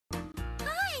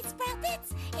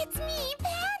Sproutlets! It's me,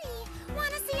 Patty!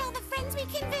 Want to see all the friends we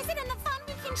can visit and the fun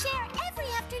we can share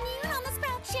every afternoon on the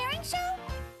Sprout Sharing Show?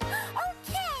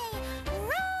 Okay,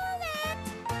 roll it!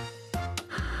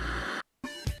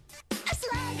 A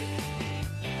slug!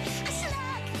 A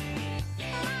slug!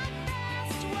 My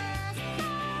best was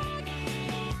bug!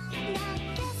 Now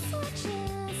guess which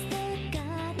is the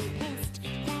garden pest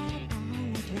that I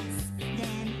like less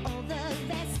than all the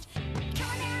rest? Come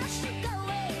on now, shoot, go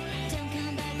away! Don't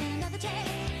come back another day.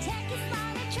 Take a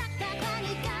smaller track back when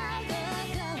you go, go,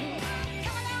 go.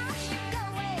 Come on now, shoot, go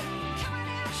away! Come on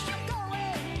now, shoot, go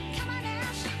away! Come on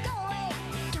now, shoot, go away!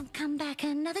 Don't come back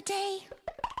another day.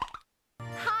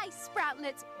 Hi,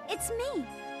 Sproutlets. It's me,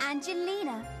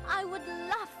 Angelina. I would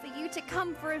love for you to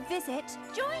come for a visit.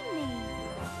 Join me.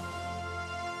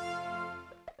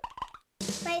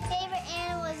 My favorite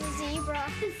animal is a zebra.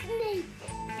 Snake.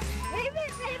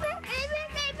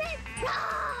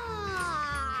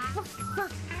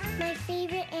 My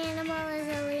favorite animal is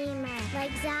a lemur,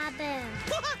 like Zabu.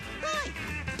 Hi!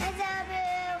 Hi,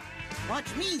 Zabu.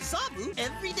 Watch me, Zabu,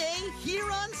 every day here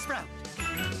on Sprout.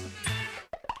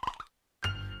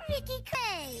 Ricky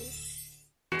Cray.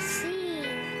 C.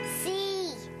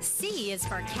 C is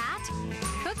for cat,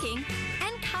 cooking,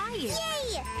 and Caillou.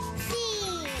 Yay! C.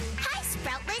 Hi,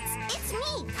 Sproutlets. It's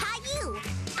me, Caillou.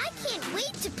 I can't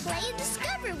wait to play and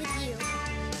discover with you.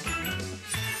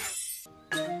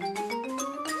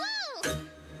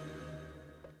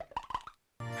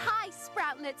 Hi,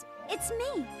 Sproutlets. It's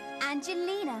me,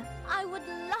 Angelina. I would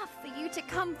love for you to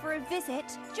come for a visit.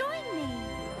 Join me.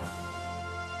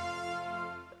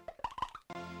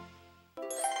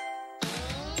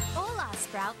 Hola,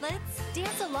 Sproutlets.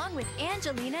 Dance along with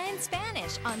Angelina in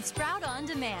Spanish on Sprout On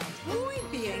Demand. Muy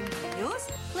bien, niños.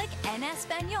 Click en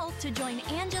Español to join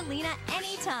Angelina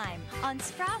anytime on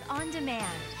Sprout On Demand.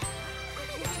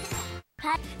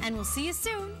 And we'll see you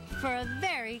soon for a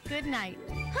very good night.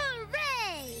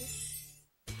 Hooray!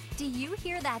 Do you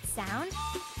hear that sound?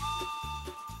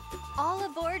 All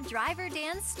aboard Driver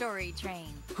Dan's story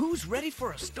train. Who's ready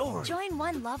for a story? Join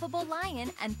one lovable lion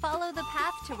and follow the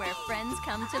path to where friends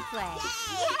come to play.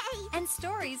 Yay! And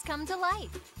stories come to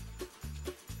life.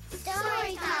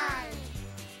 Story time!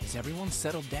 Is everyone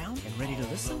settled down and ready to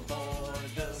listen?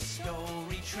 Aboard the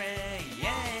story train,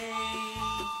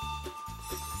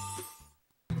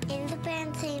 In the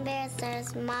Bandicam Bears,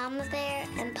 there's Mama Bear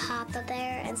and Papa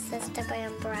Bear and Sister Bear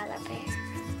and Brother Bear.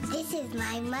 This is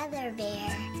my Mother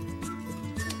Bear.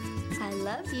 I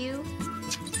love you.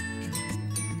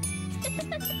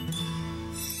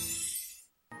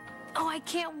 Oh, I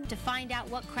can't wait to find out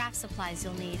what craft supplies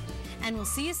you'll need. And we'll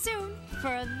see you soon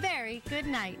for a very good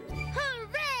night.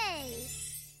 Hooray!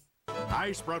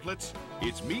 Hi, Sproutlets.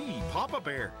 It's me, Papa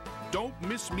Bear. Don't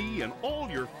miss me and all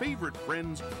your favorite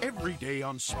friends every day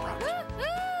on Sprout.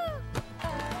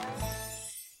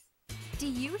 Do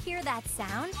you hear that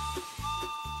sound?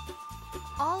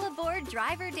 All aboard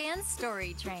Driver Dan's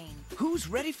story train. Who's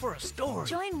ready for a story?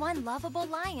 Join one lovable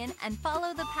lion and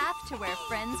follow the path to where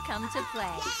friends come to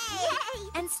play. Yay!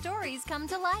 And stories come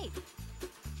to life.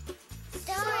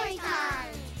 Story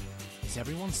time! Is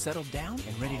everyone settled down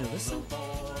and ready to listen?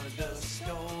 Aboard the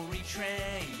story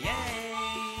train,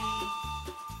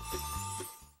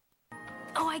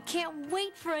 Oh, I can't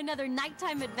wait for another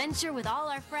nighttime adventure with all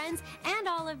our friends and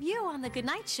all of you on The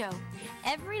Goodnight Show.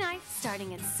 Every night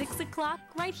starting at 6 o'clock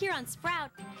right here on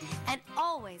Sprout and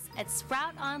always at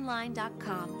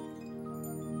sproutonline.com.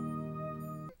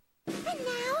 And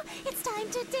now it's time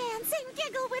to dance and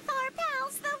giggle with our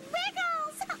pals, the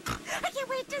Wiggles! I can't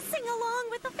wait to sing along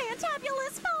with the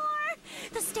Fantabulous Four!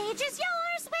 The stage is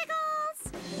yours,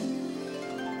 Wiggles!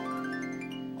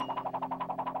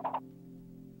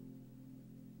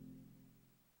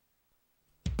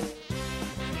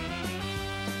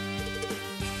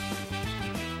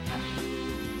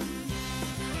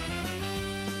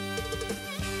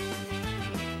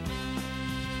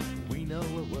 We know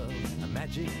a world, a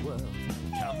magic world.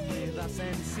 Come with us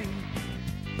and see.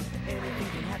 Anything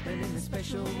can happen in this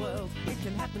special world. It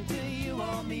can happen to you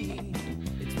or me.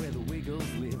 It's where the Wiggles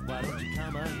live. Why don't you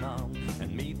come along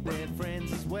and meet their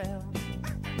friends as well?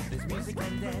 There's music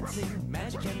and dancing,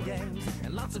 magic and games,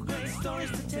 and lots of great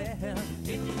stories to tell.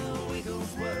 In the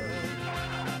Wiggles world.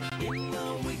 In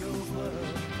the Wiggles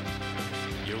world.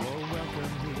 You're all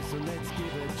welcome here, so let's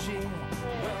give a cheer.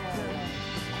 Welcome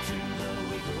to the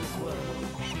Wiggles world.